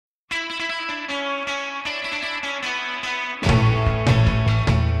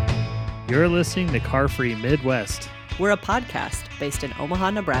You're listening to Car Free Midwest. We're a podcast based in Omaha,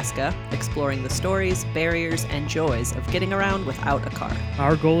 Nebraska, exploring the stories, barriers, and joys of getting around without a car.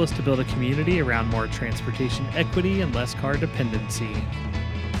 Our goal is to build a community around more transportation equity and less car dependency.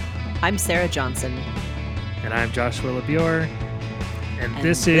 I'm Sarah Johnson. And I'm Joshua LeBior. And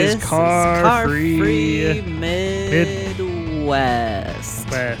this is Car Free Midwest.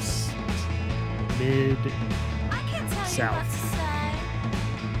 West. Mid-South.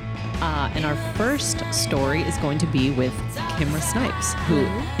 And our first story is going to be with Kimra Snipes, who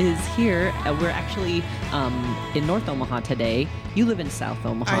is here. We're actually in North Omaha today. You live in South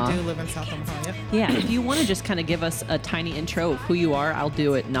Omaha. I do live in South Omaha, yep. Yeah, if you want to just kind of give us a tiny intro of who you are, I'll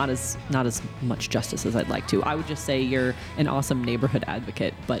do it not as much justice as I'd like to. I would just say you're an awesome neighborhood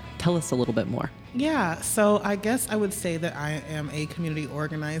advocate, but tell us a little bit more. Yeah, so I guess I would say that I am a community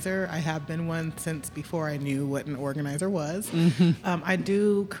organizer. I have been one since before I knew what an organizer was. Mm-hmm. I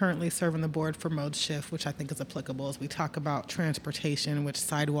do currently serve on the board for Mode Shift, which I think is applicable as we talk about transportation, which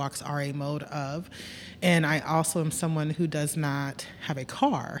sidewalks are a mode of. And I also am someone who does not have a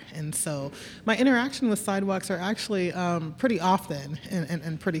car. And so my interaction with sidewalks are actually pretty often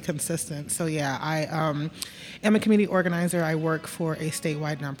and pretty consistent. So yeah, I am a community organizer. I work for a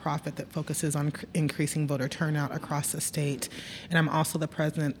statewide nonprofit that focuses on increasing voter turnout across the state. And I'm also the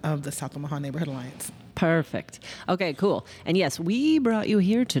president of the South Omaha Neighborhood Alliance. Perfect. Okay, cool. And yes, we brought you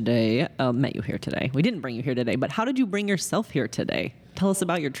here today, met you here today. We didn't bring you here today, but how did you bring yourself here today? Tell us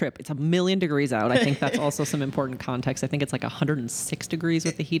about your trip. It's 1,000,000 degrees out. I think that's also some important context. I think it's like 106 degrees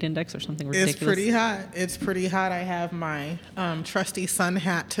with the heat index or something ridiculous. It's pretty hot. It's pretty hot. I have my trusty sun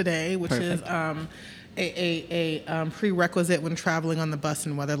hat today, which Perfect. is a prerequisite when traveling on the bus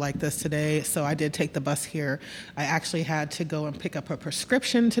in weather like this today. So I did take the bus here. I actually had to go and pick up a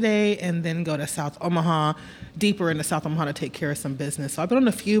prescription today and then go to South Omaha, deeper into South Omaha to take care of some business. So I've been on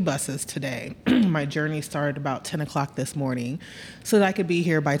a few buses today. My journey started about 10 o'clock this morning so that I could be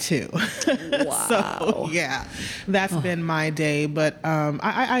here by 2. Wow. So yeah, that's been my day, but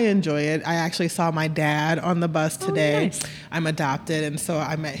I enjoy it. I actually saw my dad on the bus today. Oh, nice. I'm adopted, and so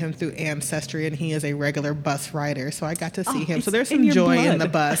I met him through Ancestry, and he is a regular bus rider, so I got to see him. So there's some joy in the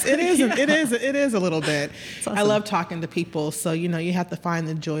bus. It is a little bit. Awesome. I love talking to people, so you have to find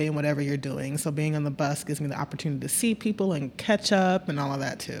the joy in whatever you're doing. So being on the bus gives me the opportunity to see people and catch up and all of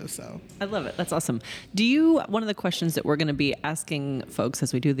that too. So I love it. That's awesome. One of the questions that we're going to be asking folks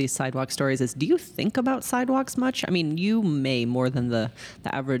as we do these sidewalk stories is, do you think about sidewalks much? I mean, you may more than the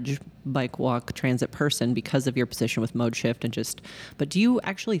average bike, walk, transit person because of your position with Mode Shift but do you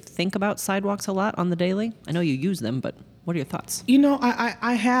actually think about sidewalks a lot on the daily? I know you use them, but what are your thoughts?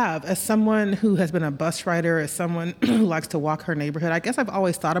 I have, as someone who has been a bus rider, as someone who likes to walk her neighborhood, I guess I've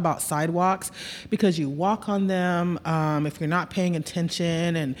always thought about sidewalks because you walk on them. If you're not paying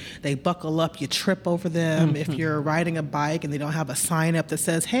attention and they buckle up, you trip over them. Mm-hmm. If you're riding a bike and they don't have a sign up that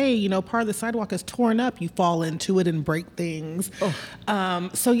says, hey, part of the sidewalk is torn up, you fall into it and break things.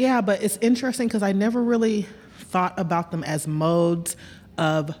 So yeah, but it's interesting because I never really thought about them as modes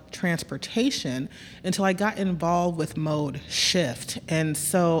of transportation until I got involved with Mode Shift. And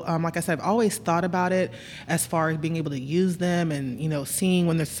so, like I said, I've always thought about it as far as being able to use them and, seeing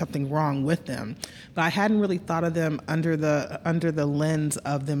when there's something wrong with them. But I hadn't really thought of them under the lens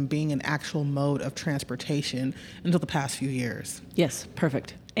of them being an actual mode of transportation until the past few years. Yes,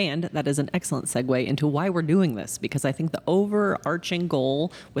 perfect. And that is an excellent segue into why we're doing this, because I think the overarching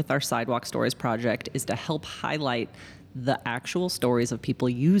goal with our Sidewalk Stories project is to help highlight the actual stories of people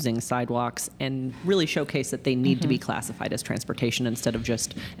using sidewalks and really showcase that they need to be classified as transportation instead of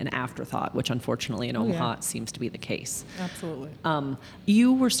just an afterthought, which unfortunately in Omaha seems to be the case. Absolutely.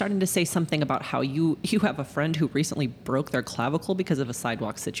 You were starting to say something about how you have a friend who recently broke their clavicle because of a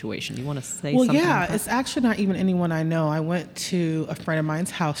sidewalk situation. You want to say something about that? It's actually not even anyone I know. I went to a friend of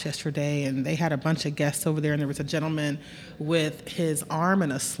mine's house yesterday, and they had a bunch of guests over there, and there was a gentleman with his arm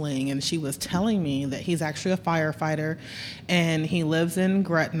in a sling, and she was telling me that he's actually a firefighter, and he lives in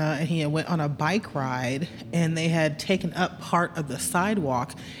Gretna, and he went on a bike ride, and they had taken up part of the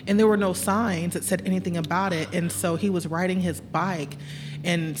sidewalk, and there were no signs that said anything about it, and so he was riding his bike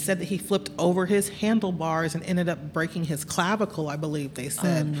and said that he flipped over his handlebars and ended up breaking his clavicle, I believe they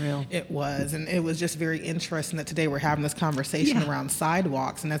said. Unreal. It was. And it was just very interesting that today we're having this conversation around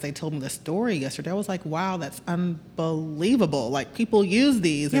sidewalks. And as they told me the story yesterday, I was like, wow, that's unbelievable. Like, people use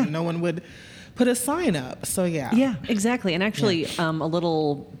these and no one would put a sign up. So yeah. Yeah, exactly. And actually, a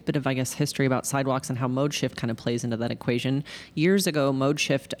little bit of, I guess, history about sidewalks and how Mode Shift kind of plays into that equation. Years ago, Mode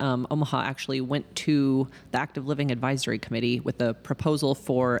Shift Omaha actually went to the Active Living Advisory Committee with a proposal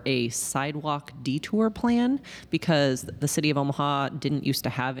for a sidewalk detour plan, because the city of Omaha didn't used to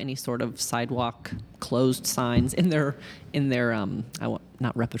have any sort of sidewalk closed signs in their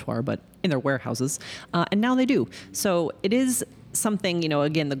not repertoire, but in their warehouses, and now they do. So it is something,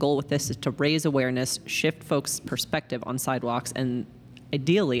 again, the goal with this is to raise awareness, shift folks' perspective on sidewalks, and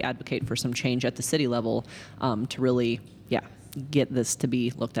ideally advocate for some change at the city level to really, get this to be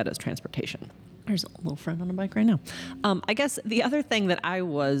looked at as transportation. There's a little friend on a bike right now. I guess the other thing that I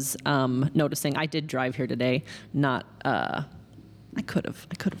was noticing, I did drive here today, I could have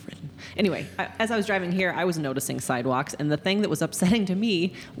ridden. Anyway, as I was driving here, I was noticing sidewalks, and the thing that was upsetting to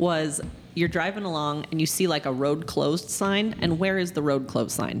me was you're driving along and you see like a road closed sign, and where is the road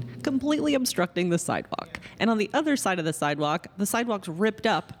closed sign? Completely obstructing the sidewalk. And on the other side of the sidewalk's ripped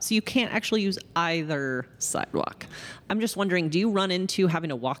up, so you can't actually use either sidewalk. I'm just wondering, do you run into having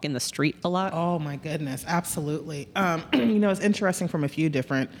to walk in the street a lot? Oh my goodness, absolutely. It's interesting from a few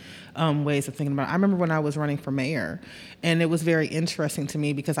different ways of thinking about it. I remember when I was running for mayor, and it was very interesting to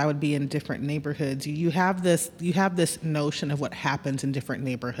me because I would be in different neighborhoods. You have this notion of what happens in different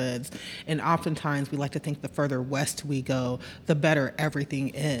neighborhoods, and oftentimes we like to think the further west we go, the better everything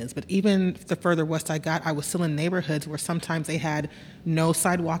is. But even the further west I got, I was still in neighborhoods where sometimes they had no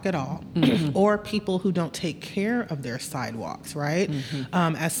sidewalk at all, or people who don't take care of their sidewalks, right?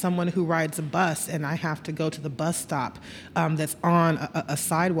 As someone who rides a bus and I have to go to the bus stop that's on a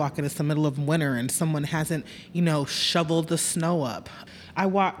sidewalk and it's the middle of winter and someone hasn't, shoveled the snow up. I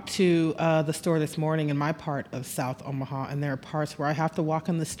walked to the store this morning in my part of South Omaha, and there are parts where I have to walk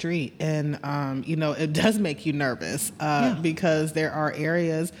in the street, and it does make you nervous because there are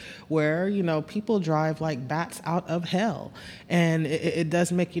areas where people drive like bats out of hell, and it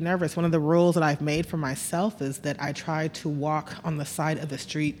does make you nervous. One of the rules that I've made for myself is that I try to walk on the side of the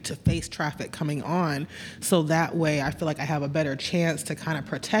street to face traffic coming on, so that way I feel like I have a better chance to kind of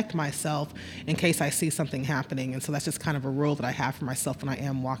protect myself in case I see something happening. And so that's just kind of a rule that I have for myself when I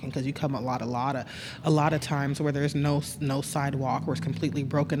am walking, because you come a lot of times where there's no sidewalk, where it's completely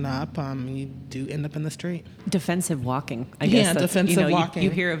broken up, you do end up in the street. Defensive walking, I guess. Yeah, defensive walking.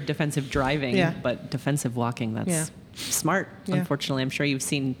 You hear of defensive driving, but defensive walking, that's smart. Yeah. Unfortunately, I'm sure you've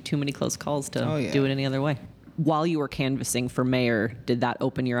seen too many close calls to do it any other way. While you were canvassing for mayor, did that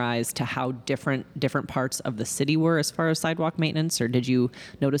open your eyes to how different parts of the city were as far as sidewalk maintenance, or did you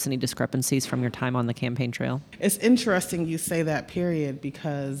notice any discrepancies from your time on the campaign trail? It's interesting you say that, period,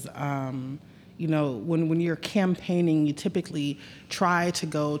 because when you're campaigning, you typically try to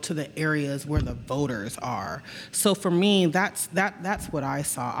go to the areas where the voters are. So for me, that's what I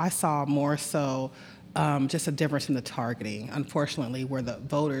saw. I saw more so just a difference in the targeting. Unfortunately, where the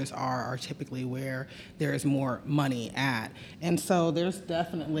voters are typically where there's more money at, and so there's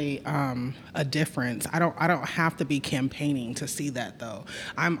definitely a difference. I don't have to be campaigning to see that, though.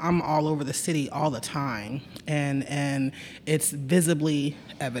 I'm all over the city all the time, and it's visibly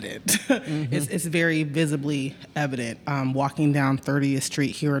evident. It's very visibly evident. Walking down 30th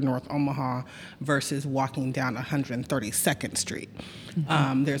Street here in North Omaha versus walking down 132nd Street.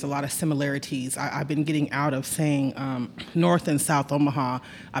 There's a lot of similarities. I've been getting out of saying North and South Omaha.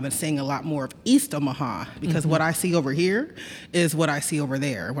 I've been saying a lot more of East Omaha, because what I see over here is what I see over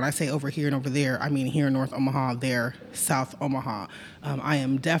there. When I say over here and over there, I mean here in North Omaha, there, South Omaha. I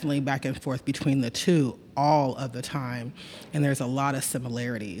am definitely back and forth between the two all of the time, and there's a lot of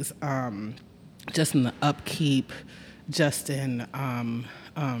similarities, just in the upkeep, just in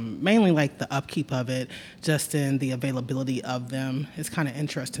mainly like the upkeep of it, just in the availability of them. It's kind of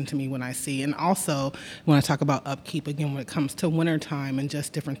interesting to me when I see, and also when I talk about upkeep, again, when it comes to wintertime and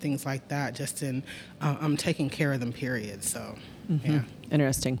just different things like that, just in taking care of them, period. So, yeah.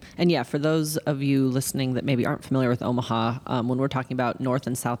 Interesting. And for those of you listening that maybe aren't familiar with Omaha, when we're talking about North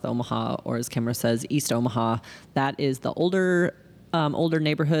and South Omaha, or as Kimra says, East Omaha, that is the older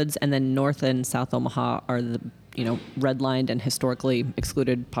neighborhoods, and then North and South Omaha are the redlined and historically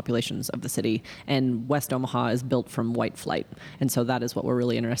excluded populations of the city, and West Omaha is built from white flight. And so that is what we're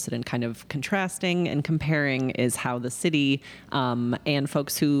really interested in kind of contrasting and comparing, is how the city and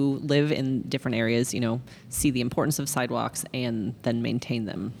folks who live in different areas, see the importance of sidewalks and then maintain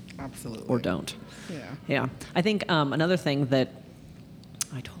them. Absolutely. Or don't. Yeah. I think another thing that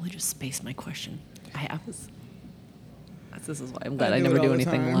I totally just spaced my question. This is why I'm glad I never do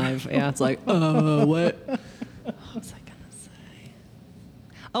anything live. Yeah, it's like, what? What was I gonna say?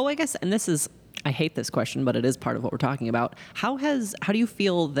 Oh, I guess, and this is, I hate this question, but it is part of what we're talking about. How do you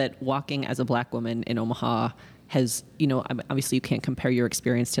feel that walking as a Black woman in Omaha has, obviously you can't compare your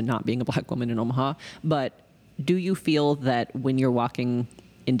experience to not being a Black woman in Omaha, but do you feel that when you're walking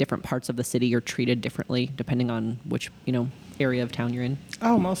in different parts of the city, you're treated differently depending on which, area of town you're in?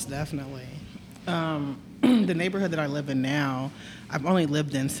 Oh, most definitely. The neighborhood that I live in now, I've only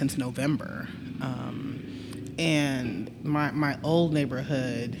lived in since November. And my old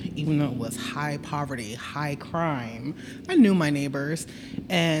neighborhood, even though it was high poverty, high crime, I knew my neighbors,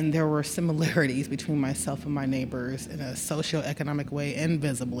 and there were similarities between myself and my neighbors in a socioeconomic way and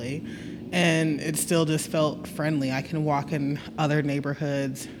visibly, and it still just felt friendly. I can walk in other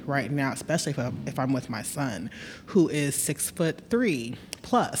neighborhoods right now, especially if I'm with my son, who is 6'3"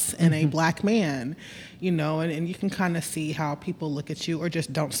 plus and a Black man, and you can kind of see how people look at you or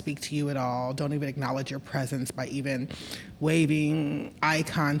just don't speak to you at all, don't even acknowledge your presence by even waving, eye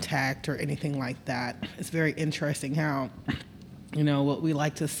contact, or anything like that. It's very interesting how, what we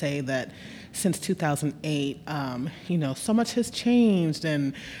like to say that since 2008, so much has changed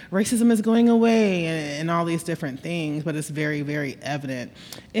and racism is going away and all these different things, but it's very, very evident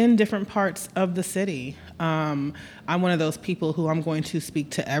in different parts of the city. I'm one of those people who I'm going to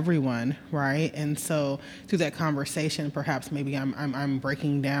speak to everyone, right? And so through that conversation, perhaps maybe I'm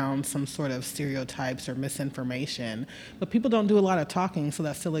breaking down some sort of stereotypes or misinformation, but people don't do a lot of talking, so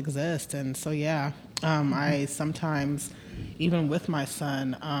that still exists. And so, I sometimes, even with my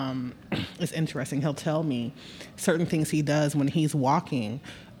son, it's interesting. He'll tell me certain things he does when he's walking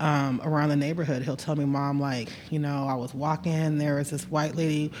around the neighborhood. He'll tell me, Mom, I was walking, there was this white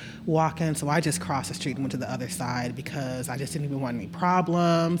lady walking, so I just crossed the street and went to the other side because I just didn't even want any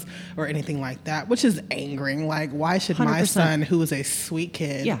problems or anything like that, which is angering. Why should 100%. My son, who is a sweet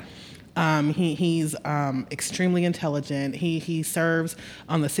kid, he's extremely intelligent. He serves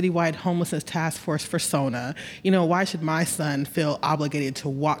on the citywide homelessness task force for SONA. Why should my son feel obligated to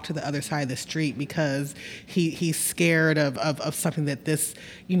walk to the other side of the street because he's scared of something that this,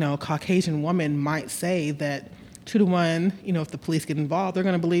 Caucasian woman might say that 2-to-1, if the police get involved, they're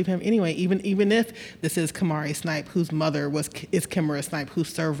going to believe him anyway, even if this is Kamari Snipe, whose mother is Kimara Snipe, who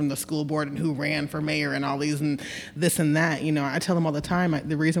served on the school board and who ran for mayor and all these and this and that. I tell them all the time,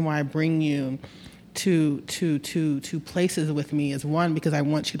 the reason why I bring you to places with me is, one, because I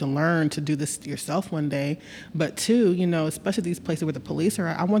want you to learn to do this yourself one day, but two, especially these places where the police are,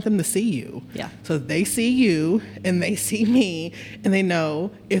 I want them to see you. Yeah. So they see you and they see me, and they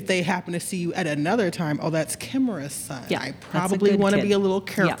know if they happen to see you at another time, oh, that's Kimara's son. Yeah, I probably want to be a little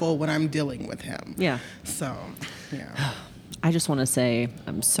careful when I'm dealing with him. Yeah. So, yeah. I just want to say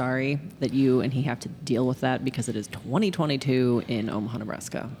I'm sorry that you and he have to deal with that, because it is 2022 in Omaha,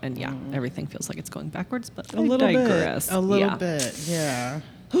 Nebraska. And everything feels like it's going backwards, but I digress. A little bit, yeah.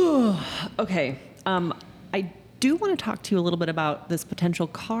 Okay. I do want to talk to you a little bit about this potential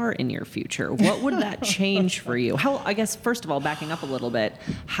car in your future. What would that change for you? I guess, first of all, backing up a little bit,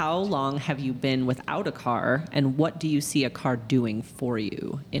 how long have you been without a car, and what do you see a car doing for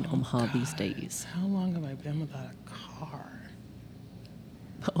you in Omaha these days? How long have I been without a car?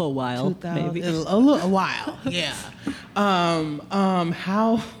 A while, maybe. A while, yeah.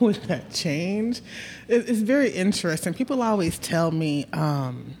 How would that change? It's very interesting. People always tell me,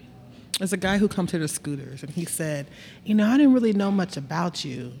 there's a guy who comes here to Scooters, and he said, I didn't really know much about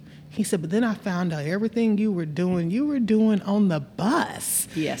you. He said, but then I found out everything you were doing on the bus.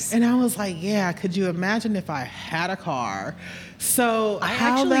 Yes. And I was like, yeah, could you imagine if I had a car? So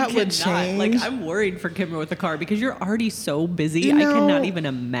how that would change. I'm worried for Kimber with the car, because you're already so busy. I cannot even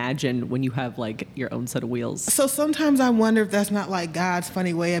imagine when you have your own set of wheels. So sometimes I wonder if that's not God's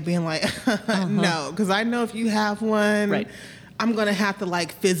funny way of being like, no, because I know if you have one, right, I'm going to have to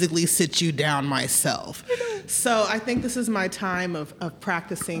physically sit you down myself. So I think this is my time of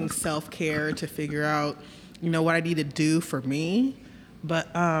practicing self-care to figure out, what I need to do for me. But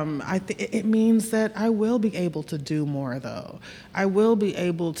it means that I will be able to do more, though. I will be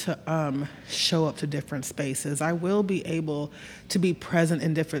able to show up to different spaces. I will be able to be present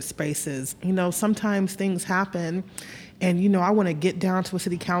in different spaces. Sometimes things happen, and, I want to get down to a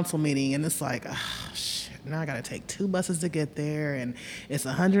city council meeting, and it's like, now I got to take 2 buses to get there, and it's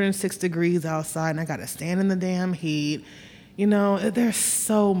 106 degrees outside, and I got to stand in the damn heat. There's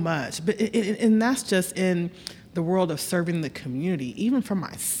so much. But and that's just in the world of serving the community, even for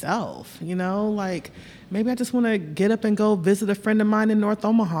myself, maybe I just want to get up and go visit a friend of mine in North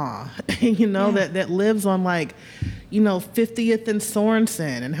Omaha, that lives on 50th and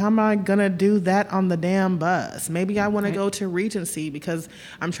Sorensen. And how am I going to do that on the damn bus? Maybe I want to go to Regency because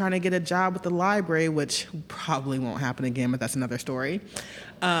I'm trying to get a job with the library, which probably won't happen again, but that's another story.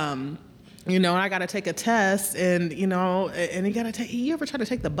 And I got to take a test, and and you ever try to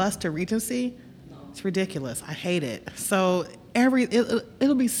take the bus to Regency? No. It's ridiculous. I hate it. So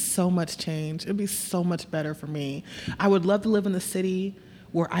it'll be so much change. It'll be so much better for me. I would love to live in the city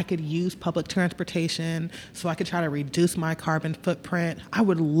where I could use public transportation so I could try to reduce my carbon footprint. I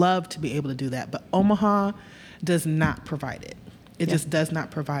would love to be able to do that, but Omaha does not provide it. It just does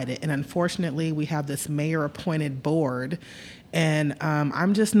not provide it. And unfortunately, we have this mayor-appointed board, and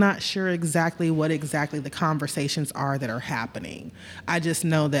I'm just not sure exactly what the conversations are that are happening. I just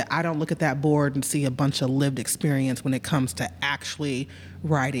know that I don't look at that board and see a bunch of lived experience when it comes to actually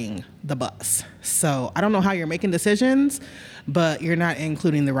riding the bus. So I don't know how you're making decisions, but you're not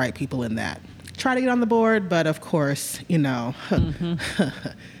including the right people in that. Try to get on the board, but of course, that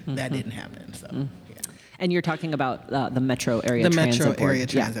didn't happen. So. And you're talking about the Metro Area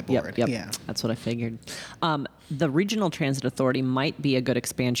Transit Board. Yep. Yeah, that's what I figured. The Regional Transit Authority might be a good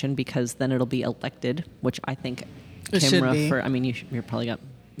expansion because then it'll be elected, which I think you're probably got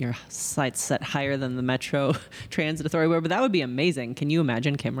your sights set higher than the Metro Transit Authority board, but that would be amazing. Can you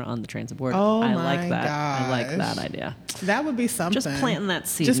imagine Kimra on the transit board? Oh, I like that. Gosh. I like that idea. That would be something. Just planting that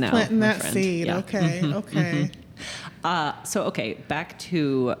seed. Just now, planting that friend. seed. Yeah. Okay. Okay. Back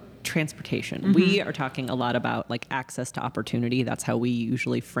to transportation. We are talking a lot about like access to opportunity. That's how we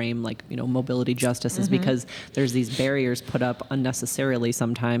usually frame mobility justice, is because there's these barriers put up unnecessarily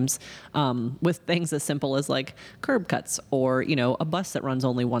sometimes with things as simple as like curb cuts or a bus that runs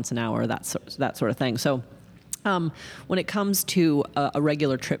only once an hour, that sort of thing. So when it comes to a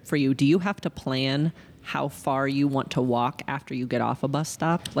regular trip for you, do you have to plan how far you want to walk after you get off a bus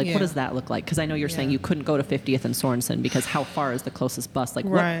stop? What does that look like? Because I know you're saying you couldn't go to 50th and Sorensen because how far is the closest bus?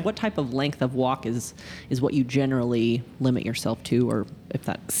 What type of length of walk is what you generally limit yourself to, or if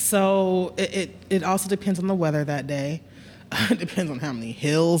that? So it also depends on the weather that day. It depends on how many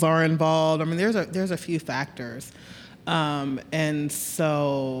hills are involved. I mean, there's a few factors. And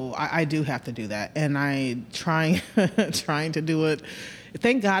so I do have to do that, and I trying to do it.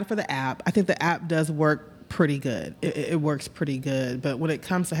 Thank God for the app. I think the app does work pretty good. It works pretty good. But when it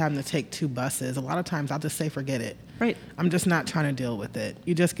comes to having to take 2 buses, a lot of times I'll just say, forget it. Right. I'm just not trying to deal with it.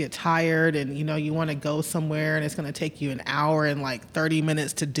 You just get tired, and you want to go somewhere, and it's going to take you an hour and 30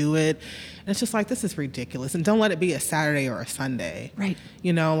 minutes to do it. And it's just this is ridiculous. And don't let it be a Saturday or a Sunday. Right.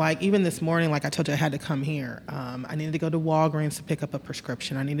 Even this morning, I told you, I had to come here. I needed to go to Walgreens to pick up a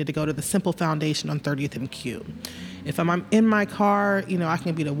prescription. I needed to go to the Simple Foundation on 30th and Q. If I'm in my car, I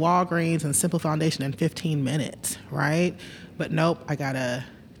can be to Walgreens and Simple Foundation in 15 minutes, right? But nope, I got to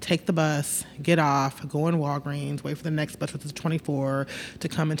take the bus, get off, go in Walgreens, wait for the next bus, which is 24, to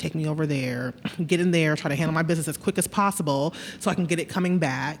come and take me over there, get in there, try to handle my business as quick as possible so I can get it coming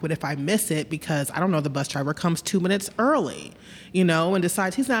back. But if I miss it because, I don't know, the bus driver comes 2 minutes early, and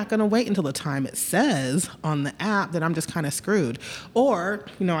decides he's not going to wait until the time it says on the app, then I'm just kind of screwed. Or,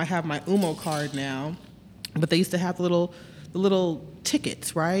 I have my UMO card now, but they used to have the little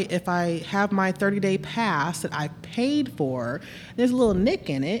tickets, right? If I have my 30-day pass that I paid for, there's a little nick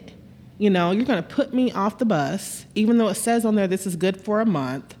in it, you're going to put me off the bus, even though it says on there this is good for a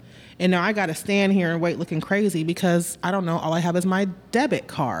month, and now I got to stand here and wait looking crazy because, I don't know, all I have is my debit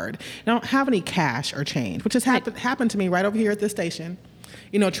card. I don't have any cash or change, which has happened to me right over here at this station.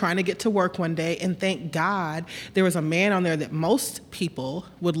 Trying to get to work one day, and thank God there was a man on there that most people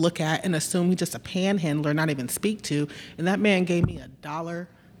would look at and assume he's just a panhandler, not even speak to, and that man gave me $1.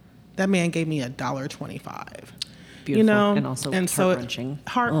 That man gave me $1.25. Beautiful, and also heart-wrenching.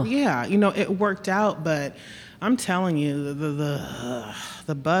 It worked out, but I'm telling you,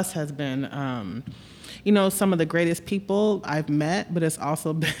 the bus has been. Some of the greatest people I've met, but it's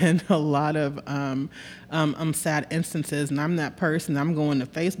also been a lot of sad instances. And I'm that person. I'm going to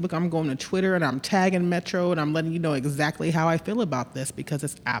Facebook, I'm going to Twitter, and I'm tagging Metro, and I'm letting you know exactly how I feel about this because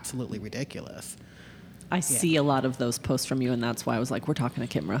it's absolutely ridiculous. I see a lot of those posts from you, and that's why I was like, we're talking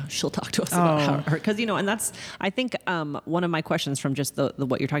to Kimra. She'll talk to us about her. Because, and that's, I think, one of my questions from just the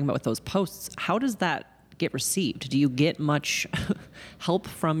what you're talking about with those posts, how does that get received? Do you get much help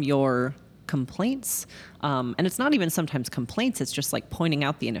from your complaints? And it's not even sometimes complaints, it's just pointing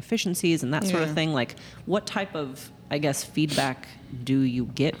out the inefficiencies and that sort of thing. What type of, feedback do you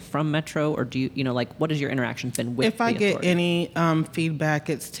get from Metro, or do you, what has your interaction been with the authority? If I get any feedback,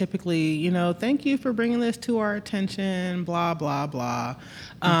 it's typically, thank you for bringing this to our attention, blah, blah, blah.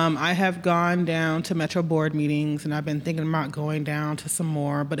 I have gone down to Metro board meetings, and I've been thinking about going down to some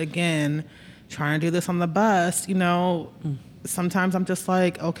more, but again, trying to do this on the bus, sometimes I'm just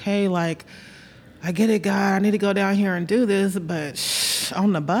okay, I get it, God, I need to go down here and do this, but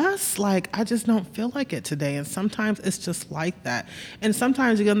on the bus, like, I just don't feel like it today. And sometimes it's just like that. And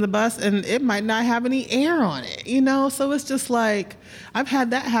sometimes you get on the bus and it might not have any air on it, you know? So it's just like, I've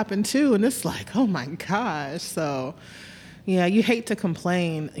had that happen too. And it's like, oh my gosh. So yeah, you hate to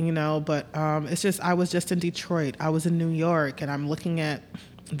complain, you know, but it's just, I was just in Detroit. I was in New York, and I'm looking at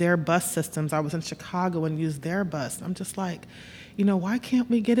their bus systems. I was in Chicago and used their bus. I'm just like, you know, why can't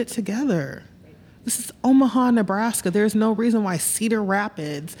we get it together? This is Omaha, Nebraska. There's no reason why Cedar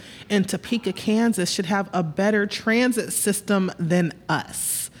Rapids and Topeka, Kansas should have a better transit system than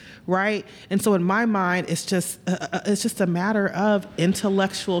us, right? And so in my mind, it's just a matter of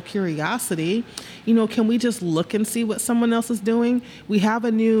intellectual curiosity. You know, can we just look and see what someone else is doing? We have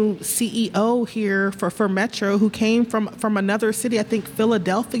a new CEO here for Metro who came from another city, I think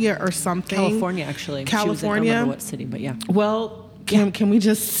Philadelphia or something. California, actually. California. I don't remember what city, but yeah. Well, can we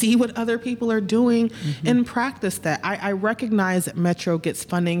just see what other people are doing and practice that? I recognize that Metro gets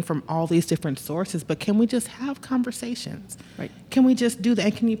funding from all these different sources, but can we just have conversations? Right. Can we just do that?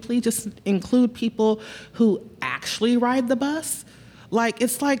 And can you please just include people who actually ride the bus? Like,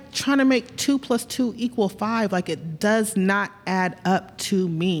 it's like trying to make 2 + 2 = 5. Like, it does not add up to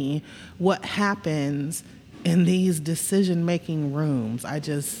me what happens in these decision-making rooms.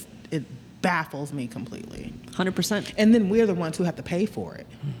 It baffles me completely. 100%. And then we're the ones who have to pay for it.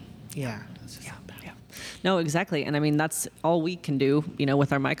 Yeah. No, exactly. And I mean, that's all we can do, you know,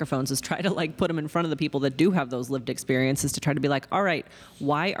 with our microphones is try to like put them in front of the people that do have those lived experiences to try to be like, all right,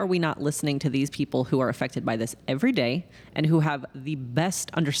 why are we not listening to these people who are affected by this every day and who have the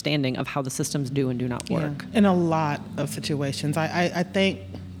best understanding of how the systems do and do not work? Yeah. In a lot of situations. I think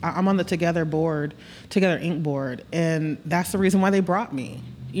I'm on the Together Inc. board, and that's the reason why they brought me.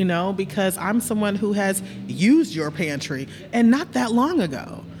 You know, because I'm someone who has used your pantry, and not that long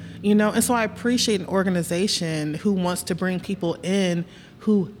ago, you know, and so I appreciate an organization who wants to bring people in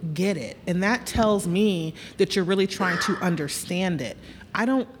who get it. And that tells me that you're really trying to understand it. I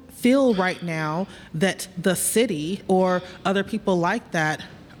don't feel right now that the city or other people like that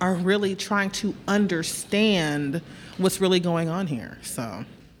are really trying to understand what's really going on here. So.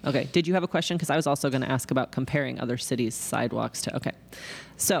 Okay. Did you have a question? Because I was also going to ask about comparing other cities' sidewalks to. Okay.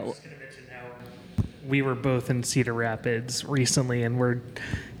 So. I was going to mention how we were both in Cedar Rapids recently, and we're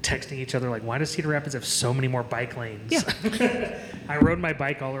texting each other like, why does Cedar Rapids have so many more bike lanes? Yeah. I rode my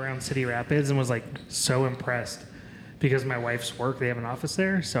bike all around Cedar Rapids and was like so impressed because my wife's work, they have an office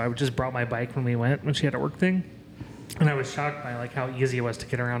there. So I just brought my bike when we went, when she had a work thing. And I was shocked by like how easy it was to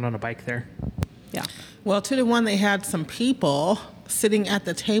get around on a bike there. Yeah. Well, 2 to 1, they had some people sitting at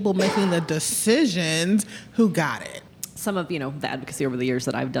the table making the decisions who got it. Some of, you know, the advocacy over the years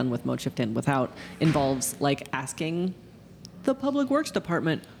that I've done with Mode Shift In Without involves like asking the Public Works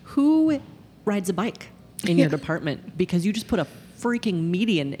Department who rides a bike in your department, because you just put a freaking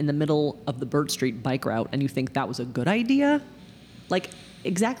median in the middle of the Burt Street bike route and you think that was a good idea? Like,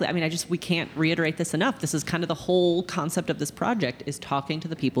 exactly. I mean, we can't reiterate this enough. This is kind of the whole concept of this project, is talking to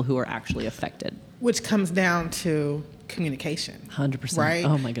the people who are actually affected. Which comes down to communication. 100%. Right?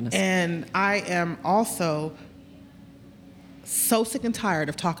 Oh my goodness. And I am also so sick and tired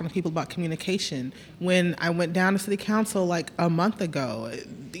of talking to people about communication. When I went down to city council like a month ago,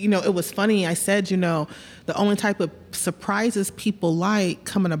 you know, it was funny. I said, you know, the only type of surprises people like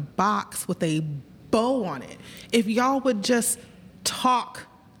come in a box with a bow on it. If y'all would just talk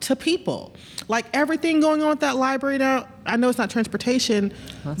to people, like everything going on with that library now, I know it's not transportation,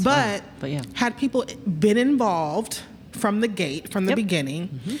 but yeah. Had people been involved from the gate, from the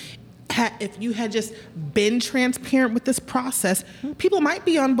beginning, if you had just been transparent with this process, people might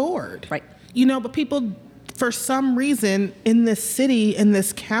be on board. Right. You know, but people, for some reason, in this city, in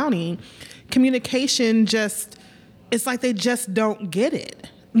this county, communication it's like they just don't get it.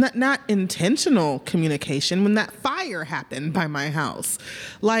 Not intentional communication. When that fire happened by my house,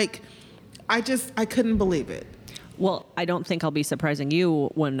 like, I couldn't believe it. Well, I don't think I'll be surprising you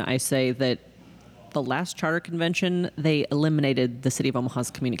when I say that the last charter convention, they eliminated the City of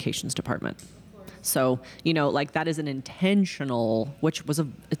Omaha's communications department. So, you know, like, that is an intentional, which was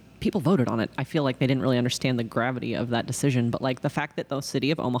people voted on it. I feel like they didn't really understand the gravity of that decision, but like the fact that the City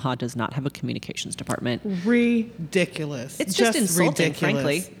of Omaha does not have a communications department. Ridiculous. It's just insulting, ridiculous.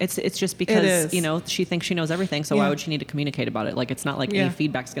 frankly. It's just because, you know, she thinks she knows everything, so why would she need to communicate about it? Like, it's not like any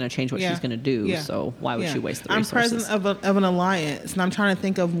feedback's going to change what she's going to do, so why would she waste the resources? I'm president of an alliance, and I'm trying to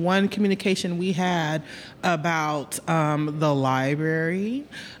think of one communication we had about the library,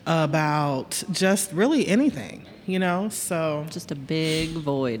 about just really anything. You know, so just a big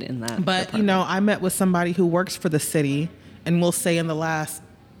void in that. But, department. you know, I met with somebody who works for the city, and we'll say in the last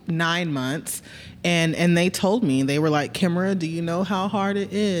 9 months, and they told me, they were like, Kimra, do you know how hard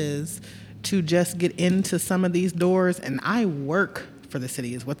it is to just get into some of these doors? And I work for the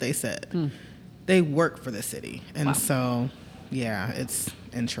city, is what they said. They work for the city, and Wow. so yeah, it's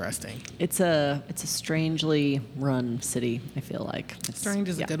interesting. It's a strangely run city, I feel like. Strange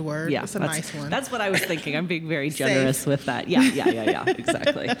is a good word. Yeah, It's a nice one. That's what I was thinking. I'm being very Safe. generous with that. Yeah,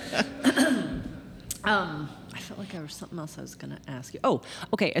 exactly. I felt like there was something else I was going to ask you. Oh,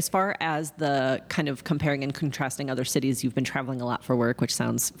 okay. As far as the kind of comparing and contrasting other cities, you've been traveling a lot for work, which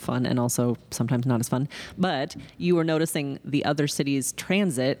sounds fun and also sometimes not as fun. But you were noticing the other cities'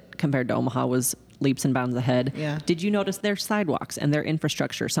 transit compared to Omaha was leaps and bounds ahead. Yeah. Did you notice their sidewalks and their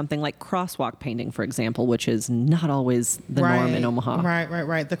infrastructure? Something like crosswalk painting, for example, which is not always the norm in Omaha.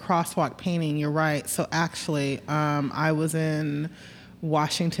 Right. The crosswalk painting, you're right. So actually, I was in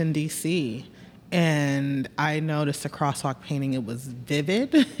Washington, D.C., and I noticed the crosswalk painting. It was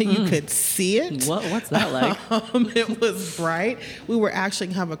vivid. You could see it. What's that like? It was bright. We were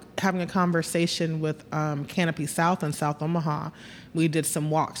actually having a conversation with Canopy South in South Omaha. We did some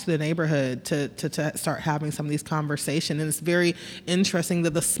walks to the neighborhood to start having some of these conversations. And it's very interesting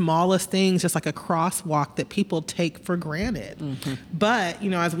that the smallest things, just like a crosswalk, that people take for granted. But,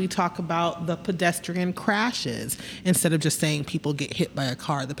 as we talk about the pedestrian crashes, instead of just saying people get hit by a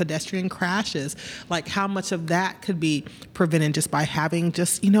car, the pedestrian crashes, like how much of that could be prevented just by having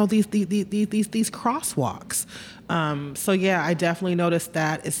just, these crosswalks. So yeah, I definitely noticed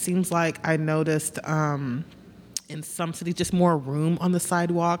that. It seems like I noticed, in some cities, just more room on the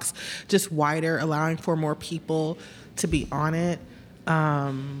sidewalks, just wider, allowing for more people to be on it.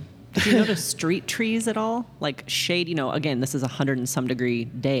 Did you notice street trees at all? Like shade, again, this is 100 and some degree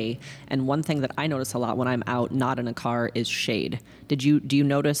day. And one thing that I notice a lot when I'm out, not in a car, is shade. Do you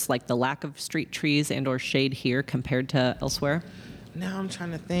notice like the lack of street trees and or shade here compared to elsewhere? Now I'm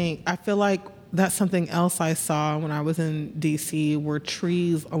trying to think. I feel like that's something else I saw when I was in D.C. were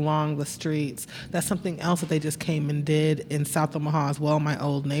trees along the streets. That's something else that they just came and did in South Omaha as well, my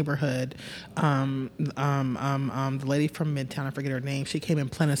old neighborhood. The lady from Midtown, I forget her name, she came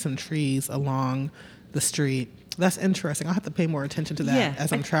and planted some trees along the street. That's interesting. I'll have to pay more attention to that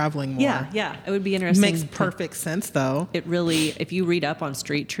as I'm traveling more. Yeah. It would be interesting. Makes perfect sense, though. It really, if you read up on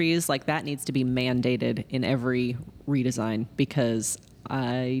street trees, like that needs to be mandated in every redesign, because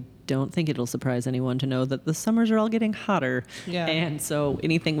I don't think it'll surprise anyone to know that the summers are all getting hotter. Yeah. And so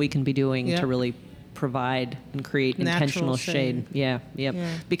anything we can be doing to really provide and create Natural intentional shade. Yeah.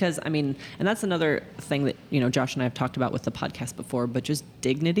 Because, and that's another thing that, Josh and I have talked about with the podcast before, but just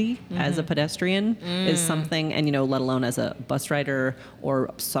dignity as a pedestrian is something, and, let alone as a bus rider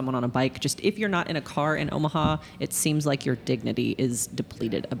or someone on a bike. Just if you're not in a car in Omaha, it seems like your dignity is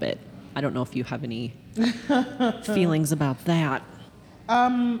depleted a bit. I don't know if you have any feelings about that.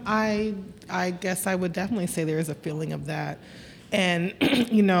 I guess I would definitely say there is a feeling of that. And,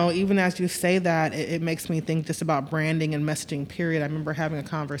 even as you say that, it makes me think just about branding and messaging, period. I remember having a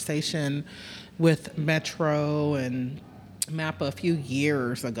conversation with Metro and MAPA a few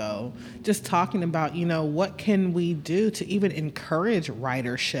years ago, just talking about, what can we do to even encourage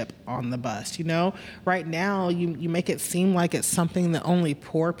ridership on the bus? Right now you make it seem like it's something that only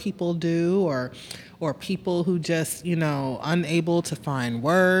poor people do, or people who just, unable to find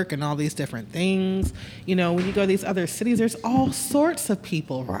work and all these different things. When you go to these other cities, there's all sorts of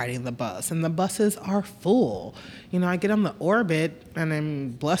people riding the bus, and the buses are full. I get on the Orbit, and I'm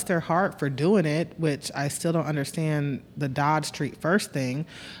bless their heart for doing it, which I still don't understand the Dodge Street First thing.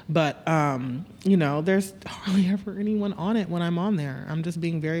 But, there's hardly ever anyone on it when I'm on there. I'm just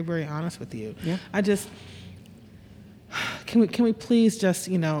being very, very honest with you. Yeah. Can we please just,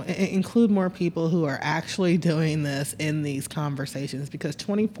 include more people who are actually doing this in these conversations? Because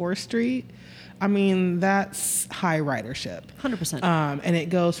 24th Street, that's high ridership. 100%. And it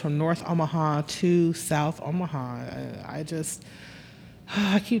goes from North Omaha to South Omaha.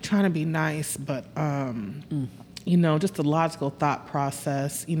 I keep trying to be nice, but, just the logical thought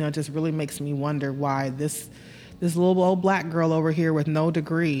process, just really makes me wonder why this little old black girl over here with no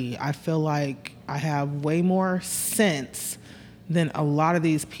degree, I feel like I have way more sense than a lot of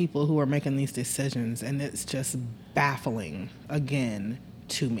these people who are making these decisions, and it's just baffling again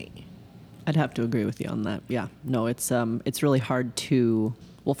to me. I'd have to agree with you on that. Yeah. No, it's really hard to,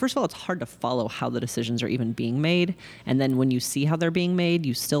 well, first of all, it's hard to follow how the decisions are even being made. And then when you see how they're being made,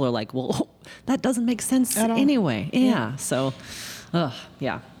 you still are like, well, that doesn't make sense At all. anyway. Yeah. So,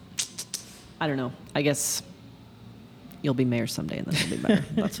 yeah. I don't know. I guess you'll be mayor someday and then it'll be better.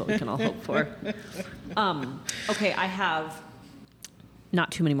 That's what we can all hope for. Okay, I have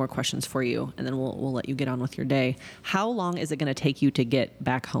not too many more questions for you, and then we'll let you get on with your day. How long is it going to take you to get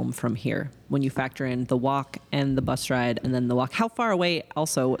back home from here when you factor in the walk and the bus ride and then the walk? How far away,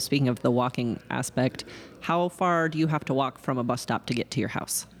 also, speaking of the walking aspect, how far do you have to walk from a bus stop to get to your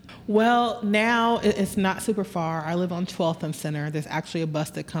house? Well, now it's not super far. I live on 12th and Center. There's actually a bus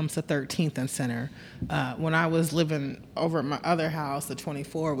that comes to 13th and Center. When I was living over at my other house, the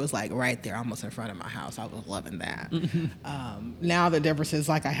 24 was like right there, almost in front of my house. I was loving that. Now the difference is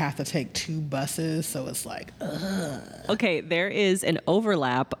like I have to take 2 buses, so it's like, ugh. Okay, there is an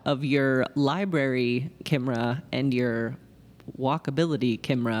overlap of your library, Kimra, and your walkability,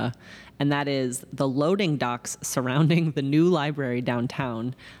 Kimra, and that is the loading docks surrounding the new library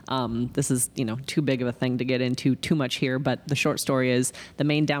downtown. This is, too big of a thing to get into too much here, but the short story is the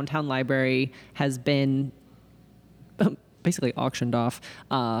main downtown library has been basically auctioned off,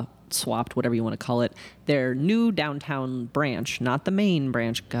 swapped, whatever you want to call it. Their new downtown branch, not the main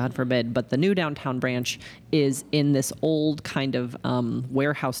branch, God forbid, but the new downtown branch is in this old kind of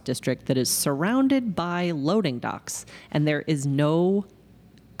warehouse district that is surrounded by loading docks. And there is no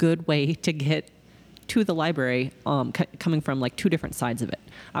good way to get to the library coming from like 2 different sides of it.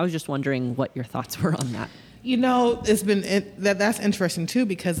 I was just wondering what your thoughts were on that. That's interesting too,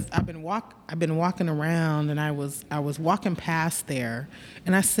 because I've been walking around, and I was walking past there,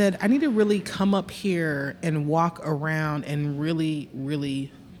 and I said I need to really come up here and walk around and really,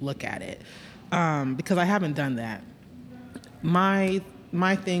 really look at it, because I haven't done that. My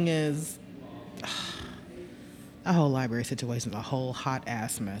thing is, the whole library situation is a whole hot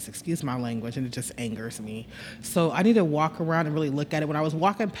ass mess. Excuse my language, and it just angers me. So I need to walk around and really look at it. When I was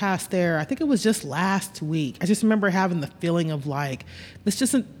walking past there, I think it was just last week, I just remember having the feeling of like, it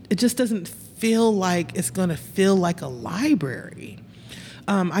just doesn't feel like it's gonna feel like a library.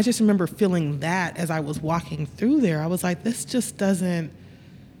 I just remember feeling that as I was walking through there. I was like, this just doesn't,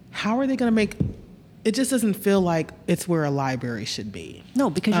 how are they gonna make, it just doesn't feel like it's where a library should be.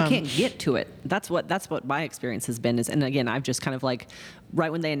 No, because you can't get to it. That's what my experience has been. And again, I've just kind of like,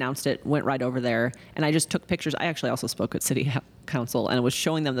 right when they announced it, went right over there, and I just took pictures. I actually also spoke at City Council, and I was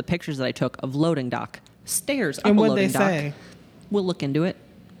showing them the pictures that I took of loading dock, stairs up a loading dock. And what'd they say? We'll look into it.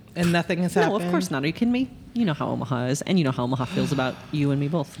 And nothing has happened? No, of course not. Are you kidding me? You know how Omaha is, and you know how Omaha feels about you and me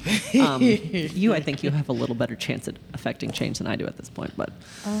both. I think you have a little better chance at affecting change than I do at this point. But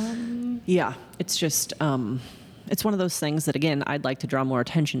yeah, it's just, it's one of those things that, again, I'd like to draw more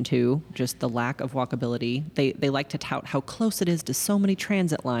attention to, just the lack of walkability. They like to tout how close it is to so many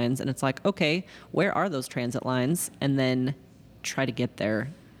transit lines, and it's like, okay, where are those transit lines? And then try to get there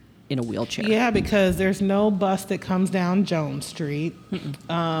in a wheelchair. Yeah, because there's no bus that comes down Jones Street.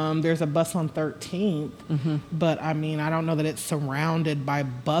 There's a bus on 13th, but I mean, I don't know that it's surrounded by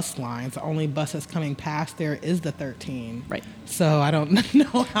bus lines. The only bus that's coming past there is the 13. Right. So I don't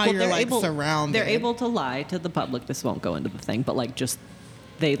know how you're like surrounded. They're able to lie to the public. This won't go into the thing, but like just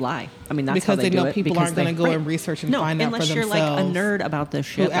they lie. I mean, that's because how they do know it. People aren't going to go and research and find out for themselves. Unless you're like a nerd about this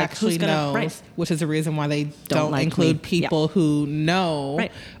shit. Who actually knows, which is the reason why they don't like include people who know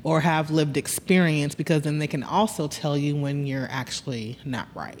or have lived experience, because then they can also tell you when you're actually not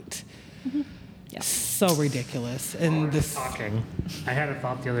right. Yeah. So ridiculous. And talking. I had a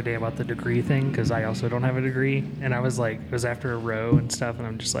thought the other day about the degree thing, because I also don't have a degree. And I was like, it was after a row and stuff, and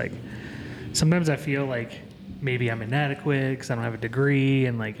I'm just like, sometimes I feel like maybe I'm inadequate because I don't have a degree,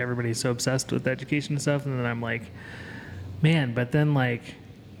 and like everybody's so obsessed with education and stuff. And then I'm like, man, but then like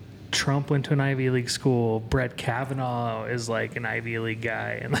Trump went to an Ivy League school. Brett Kavanaugh is like an Ivy League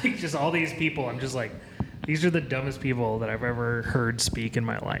guy. And like just all these people, I'm just like, these are the dumbest people that I've ever heard speak in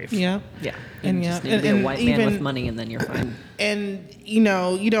my life. Yeah. And just need to be a white man with money, and then you're fine. And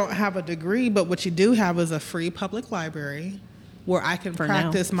you don't have a degree, but what you do have is a free public library where I can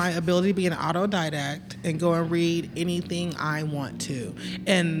practice my ability to be an autodidact and go and read anything I want to.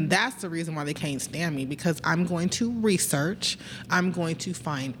 And that's the reason why they can't stand me, because I'm going to research, I'm going to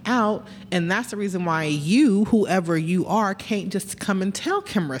find out, and that's the reason why you, whoever you are, can't just come and tell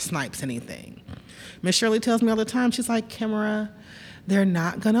Kimra Snipes anything. Miss Shirley tells me all the time, she's like, Kimra, they're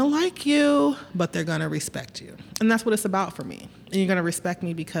not going to like you, but they're going to respect you. And that's what it's about for me. And you're going to respect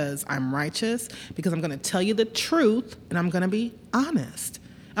me because I'm righteous, because I'm going to tell you the truth, and I'm going to be honest.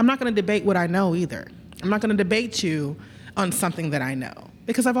 I'm not going to debate what I know either. I'm not going to debate you on something that I know,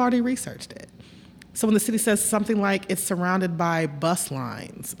 because I've already researched it. So when the city says something like it's surrounded by bus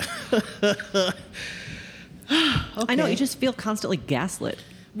lines. Okay. I know, you just feel constantly gaslit.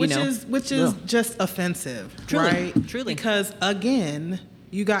 Which is just offensive, right? Truly. Because again,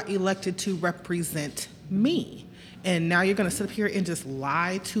 you got elected to represent me, and now you're going to sit up here and just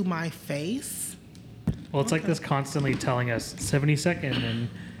lie to my face. Well, it's like this constantly telling us 72nd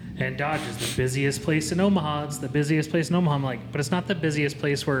and Dodge is the busiest place in Omaha. It's the busiest place in Omaha. I'm like, but it's not the busiest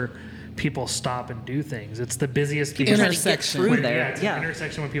place where people stop and do things. It's the busiest because Intersection. Through when- there. Yeah, it's Yeah. an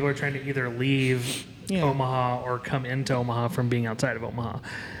intersection when people are trying to either leave Yeah. Omaha or come into Omaha from being outside of Omaha.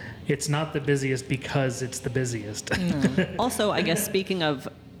 It's not the busiest because it's the busiest. Also, I guess speaking of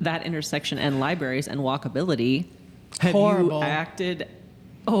that intersection and libraries and walkability, have Horrible. you acted?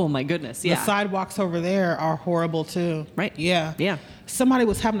 Oh my goodness! The Yeah. sidewalks over there are horrible too. Right. Yeah. Yeah. Somebody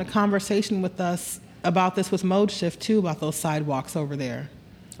was having a conversation with us about this with Mode Shift too, about those sidewalks over there.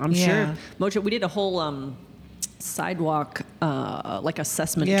 I'm Yeah. sure. Mojo, we did a whole sidewalk like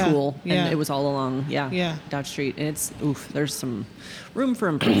assessment Yeah, tool, and yeah. it was all along Yeah. Dodge Street. And it's there's some room for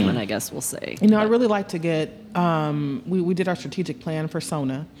improvement, I guess we'll say. You know, I'd really like to get, we did our strategic plan for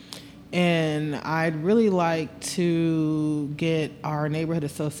SONA, and I'd really like to get our neighborhood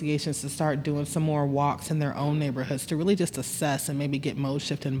associations to start doing some more walks in their own neighborhoods to really just assess and maybe get Mode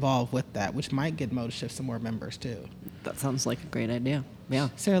Shift involved with that, which might get Mode Shift some more members too. That sounds like a great idea. Yeah.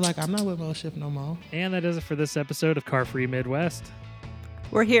 So they're like, I'm not with Mode Shift no more. And that does it for this episode of Car Free Midwest.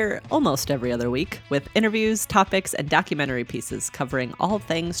 We're here almost every other week with interviews, topics, and documentary pieces covering all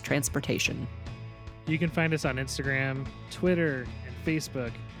things transportation. You can find us on Instagram, Twitter, and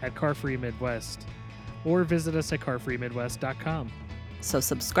Facebook at Car Free Midwest, or visit us at carfreemidwest.com. So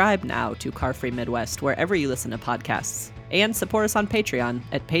subscribe now to Car Free Midwest wherever you listen to podcasts, and support us on Patreon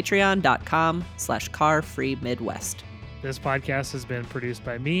at patreon.com/carfreemidwest. This podcast has been produced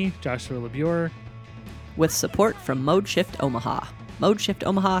by me, Joshua LeBure. With support from Mode Shift Omaha,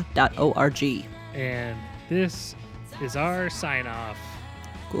 modeshiftomaha.org. And this is our sign off.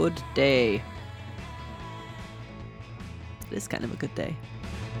 Good day. It is kind of a good day.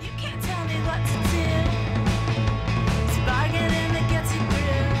 You can't tell me what to do.